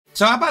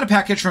So I bought a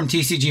package from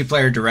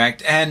TCGPlayer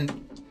Direct,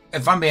 and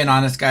if I'm being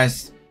honest,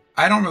 guys,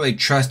 I don't really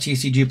trust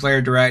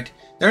TCGPlayer Direct.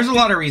 There's a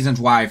lot of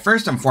reasons why.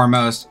 First and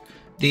foremost,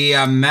 the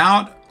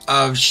amount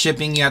of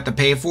shipping you have to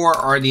pay for,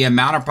 or the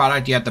amount of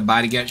product you have to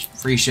buy to get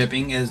free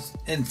shipping, is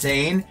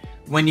insane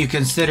when you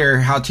consider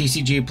how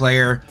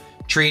TCGPlayer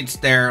treats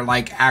their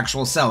like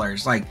actual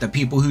sellers, like the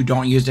people who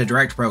don't use the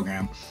direct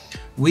program.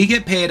 We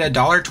get paid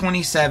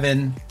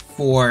 $1.27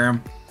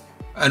 for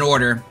an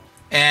order,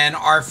 and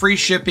our free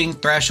shipping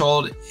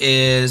threshold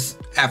is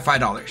at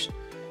 $5.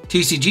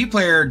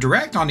 TCGPlayer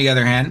Direct, on the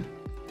other hand,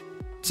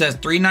 says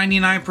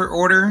 $3.99 per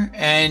order,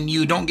 and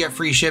you don't get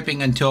free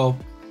shipping until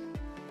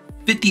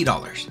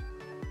 $50.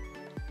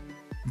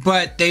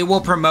 But they will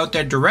promote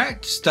their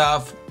direct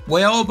stuff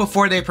well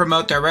before they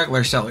promote their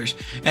regular sellers.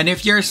 And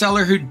if you're a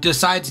seller who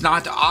decides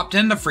not to opt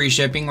into free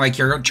shipping, like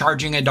you're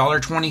charging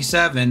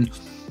 $1.27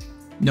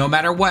 no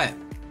matter what,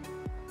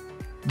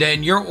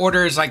 then your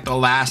order is like the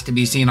last to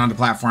be seen on the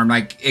platform.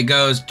 Like it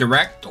goes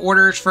direct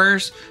orders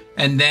first,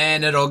 and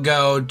then it'll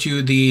go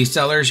to the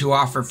sellers who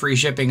offer free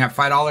shipping at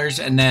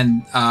 $5, and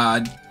then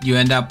you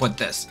end up with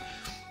this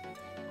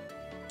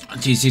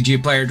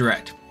TCGPlayer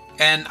Direct.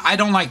 And I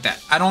don't like that.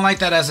 I don't like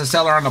that as a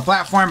seller on the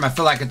platform. I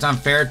feel like it's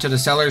unfair to the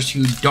sellers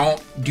who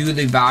don't do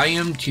the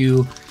volume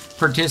to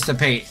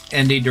participate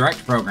in the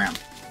direct program.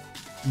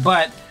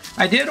 But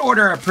I did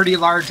order a pretty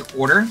large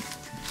order,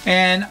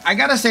 and I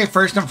gotta say,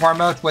 first and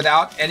foremost,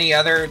 without any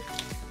other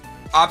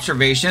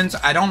observations,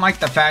 I don't like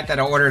the fact that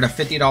I ordered a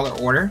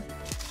 $50 order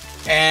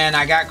and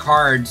I got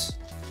cards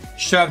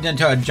shoved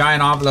into a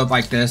giant envelope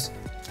like this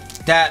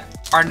that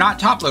are not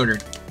top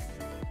loaded.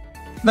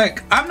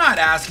 Look, I'm not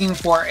asking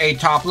for a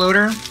top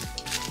loader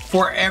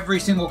for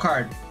every single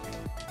card,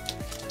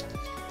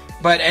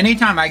 but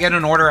anytime I get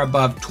an order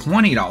above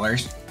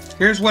 $20,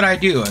 here's what I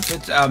do. If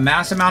it's a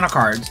mass amount of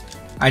cards,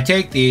 I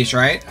take these,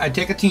 right? I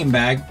take a team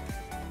bag,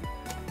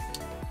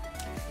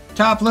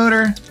 top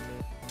loader,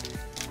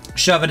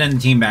 shove it in the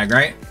team bag,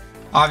 right?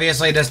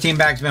 Obviously this team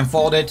bag's been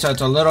folded, so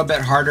it's a little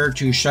bit harder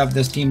to shove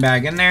this team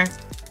bag in there,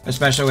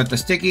 especially with the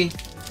sticky,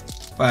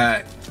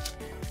 but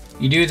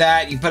you do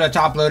that. You put a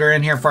top loader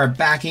in here for a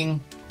backing,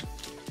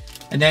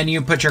 and then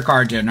you put your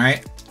cards in,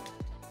 right?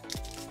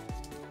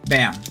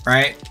 Bam,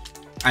 right?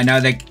 I know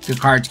that the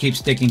cards keep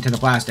sticking to the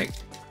plastic,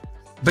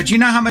 but you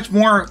know how much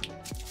more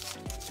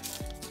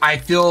I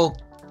feel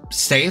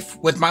safe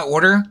with my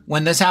order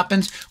when this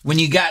happens? When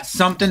you got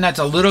something that's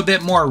a little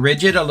bit more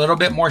rigid, a little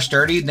bit more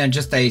sturdy than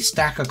just a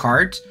stack of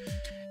cards.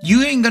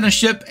 You ain't gonna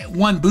ship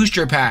one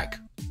booster pack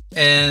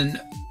and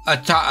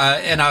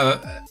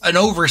an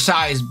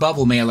oversized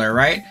bubble mailer,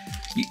 right?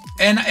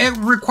 And it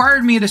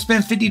required me to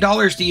spend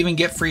 $50 to even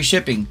get free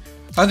shipping.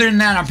 Other than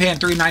that, I'm paying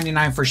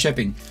 $3.99 for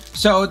shipping.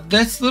 So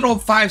this little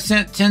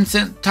 5-cent,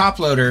 10-cent top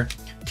loader,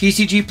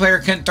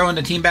 TCGPlayer couldn't throw in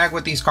the team bag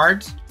with these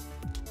cards.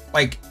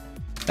 Like,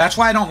 that's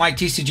why I don't like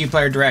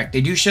TCGPlayer Direct.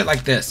 They do shit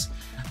like this.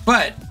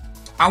 But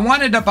I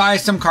wanted to buy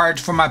some cards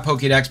for my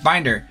Pokédex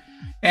binder,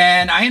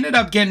 and I ended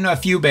up getting a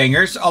few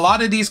bangers. A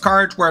lot of these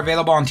cards were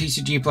available on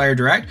TCGPlayer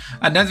Direct.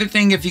 Another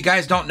thing, if you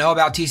guys don't know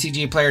about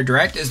TCGPlayer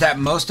Direct, is that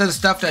most of the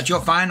stuff that you'll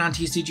find on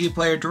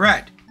TCGPlayer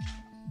Direct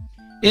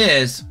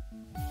is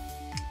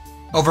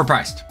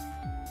overpriced.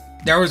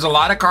 There was a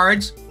lot of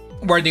cards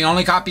where the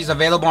only copies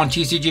available on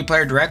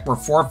TCGPlayer Direct were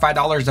 $4 or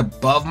 $5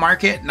 above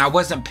market, and I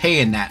wasn't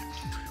paying that,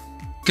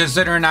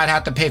 considering I'd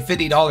have to pay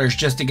 $50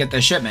 just to get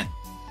the shipment.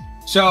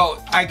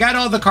 So I got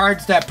all the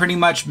cards that pretty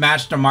much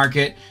match the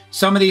market.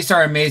 Some of these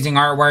are amazing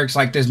artworks,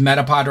 like this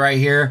Metapod right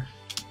here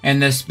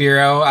and this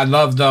Spearow. I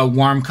love the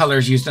warm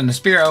colors used in the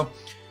Spearow.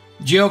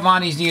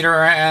 Giovanni's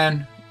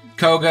Nidoran,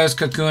 Koga's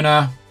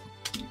Kakuna,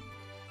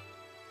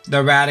 the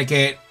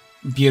Eradicate,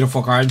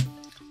 beautiful card.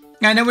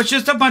 And it was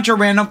just a bunch of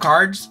random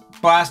cards.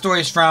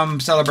 Blastoise from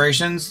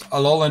Celebrations,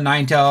 Alolan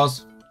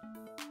Ninetales,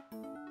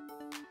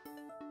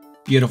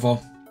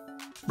 beautiful.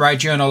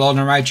 Raichu and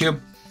Alolan Raichu.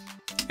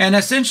 And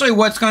essentially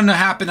what's going to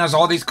happen is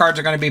all these cards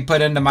are going to be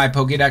put into my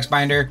Pokédex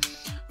binder.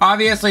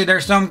 Obviously,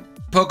 there's some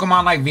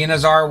Pokemon like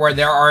Venusaur where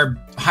there are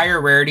higher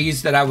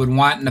rarities that I would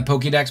want in the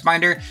Pokédex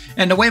binder.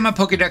 And the way my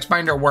Pokédex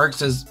binder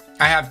works is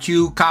I have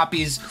 2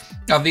 copies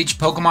of each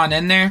Pokemon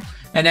in there,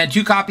 and then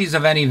 2 copies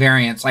of any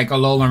variants, like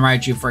Alolan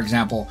Raichu, for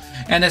example.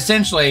 And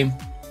essentially,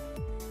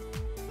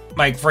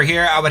 like for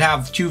here, I would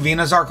have 2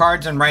 Venusaur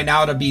cards, and right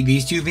now it'll be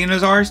these 2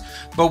 Venusaurs.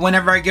 But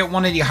whenever I get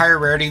one of the higher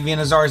rarity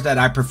Venusaurs that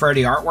I prefer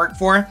the artwork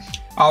for,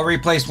 I'll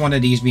replace one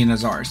of these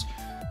Venusaurs.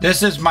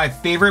 This is my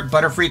favorite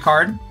Butterfree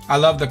card. I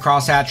love the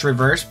Crosshatch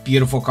Reverse,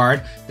 beautiful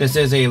card. This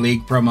is a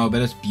League promo,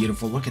 but it's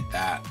beautiful. Look at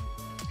that.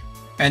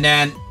 And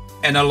then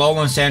an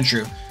Alolan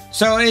Sandshrew.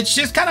 So it's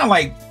just kind of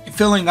like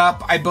filling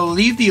up. I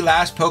believe the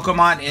last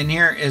Pokemon in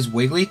here is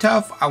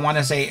Wigglytuff. I want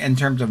to say in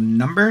terms of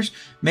numbers.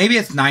 Maybe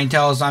it's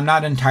Ninetales. I'm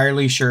not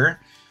entirely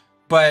sure.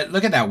 But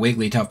look at that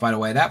Wigglytuff, by the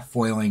way. That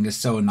foiling is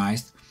so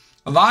nice.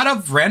 A lot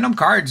of random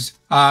cards.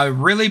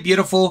 Really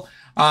beautiful.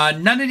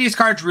 None of these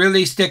cards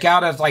really stick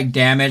out as like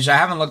damaged. I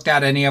haven't looked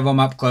at any of them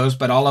up close,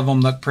 but all of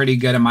them look pretty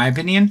good in my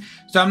opinion.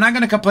 So I'm not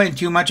going to complain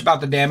too much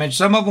about the damage.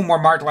 Some of them were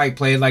marked like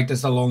played, like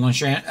this Alolan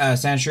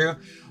Sandshrew.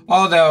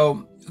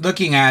 Although,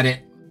 looking at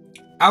it,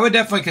 I would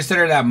definitely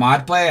consider that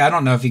mod play. I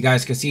don't know if you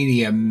guys can see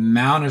the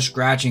amount of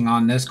scratching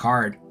on this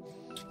card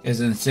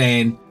is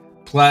insane.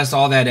 Plus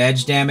all that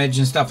edge damage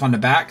and stuff on the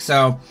back.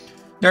 So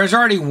there's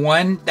already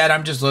one that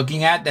I'm just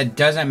looking at that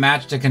doesn't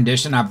match the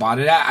condition I bought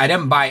it at. I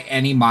didn't buy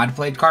any mod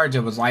played cards.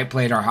 It was light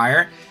played or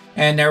higher.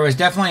 And there was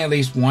definitely at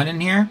least one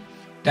in here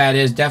that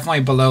is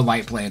definitely below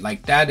light played.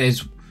 Like that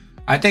is,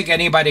 I think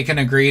anybody can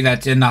agree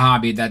that's in the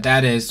hobby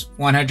that is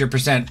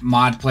 100%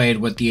 mod played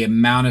with the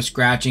amount of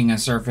scratching and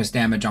surface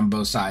damage on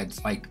both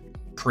sides. Like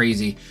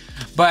crazy.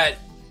 But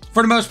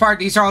for the most part,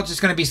 these are all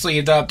just going to be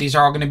sleeved up. These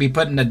are all going to be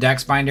put in the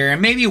Dex binder.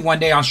 And maybe one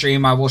day on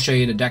stream, I will show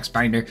you the Dex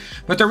binder.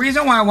 But the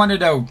reason why I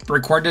wanted to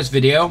record this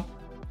video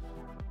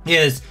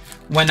is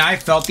when I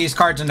felt these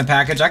cards in the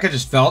package, I could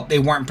just felt they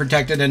weren't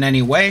protected in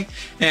any way.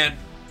 And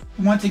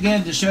once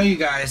again, to show you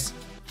guys,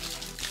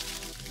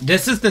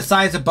 this is the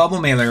size of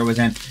bubble mailer it was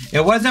in.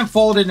 It wasn't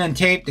folded and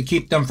taped to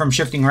keep them from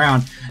shifting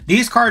around.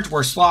 These cards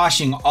were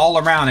sloshing all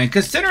around. And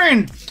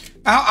considering,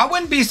 I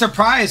wouldn't be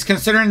surprised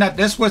considering that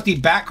this was the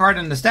back card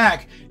in the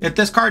stack if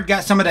this card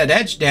got some of that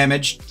edge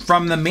damage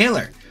from the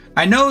mailer.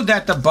 I know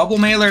that the bubble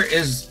mailer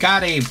is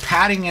got a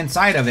padding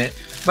inside of it,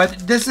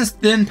 but this is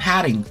thin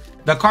padding.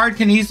 The card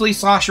can easily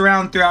slosh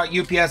around throughout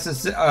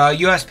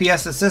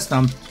USPS's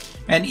system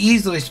and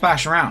easily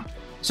splash around.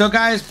 So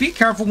guys, be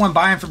careful when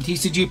buying from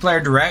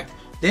TCGPlayer Direct.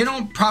 They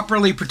don't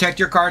properly protect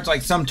your cards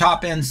like some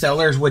top-end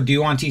sellers would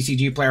do on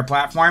TCGPlayer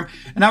platform.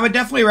 And I would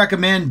definitely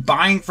recommend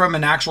buying from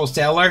an actual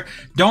seller.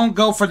 Don't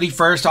go for the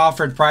first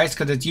offered price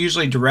because it's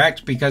usually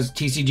direct because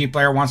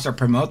TCGPlayer wants to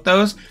promote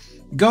those.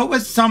 Go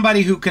with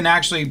somebody who can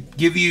actually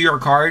give you your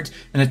cards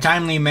in a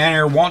timely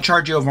manner, won't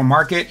charge you over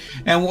market,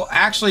 and will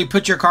actually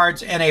put your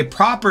cards in a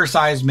proper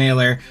size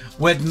mailer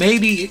with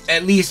maybe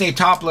at least a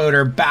top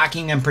loader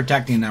backing and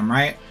protecting them,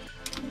 right?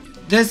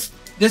 This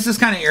is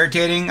kind of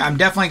irritating. I'm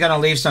definitely going to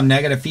leave some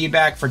negative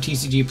feedback for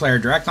TCGPlayer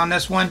Direct on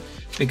this one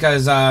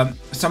because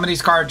some of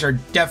these cards are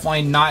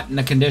definitely not in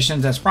the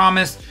conditions as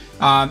promised.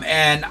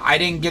 And I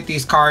didn't get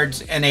these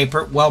cards in a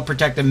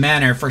well-protected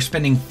manner for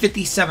spending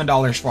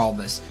 $57 for all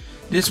this.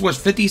 This was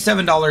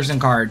 $57 in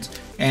cards,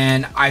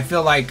 and I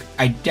feel like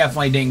I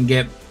definitely didn't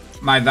get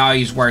my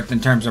value's worth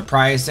in terms of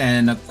price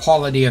and the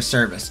quality of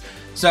service.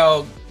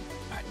 So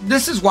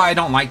this is why I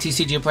don't like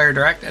TCGPlayer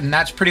Direct, and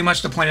that's pretty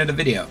much the point of the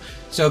video.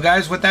 So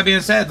guys, with that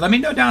being said, let me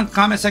know down in the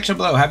comment section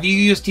below. Have you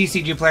used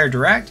TCGPlayer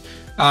Direct?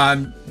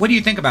 What do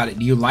you think about it?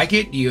 Do you like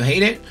it? Do you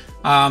hate it?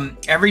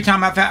 Every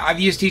time I've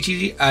used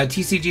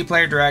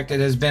TCGPlayer Direct, it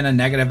has been a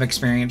negative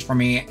experience for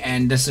me,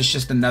 and this is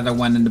just another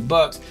one in the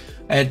books.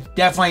 It's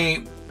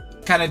definitely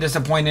kind of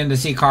disappointing to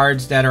see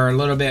cards that are a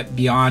little bit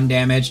beyond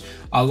damage.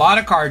 A lot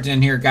of cards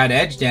in here got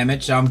edge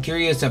damage, so I'm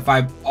curious if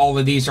all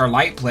of these are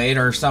light played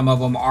or some of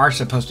them are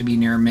supposed to be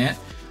near mint.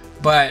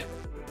 But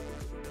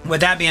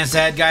with that being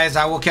said, guys,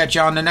 I will catch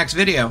you on the next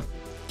video.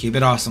 Keep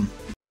it awesome.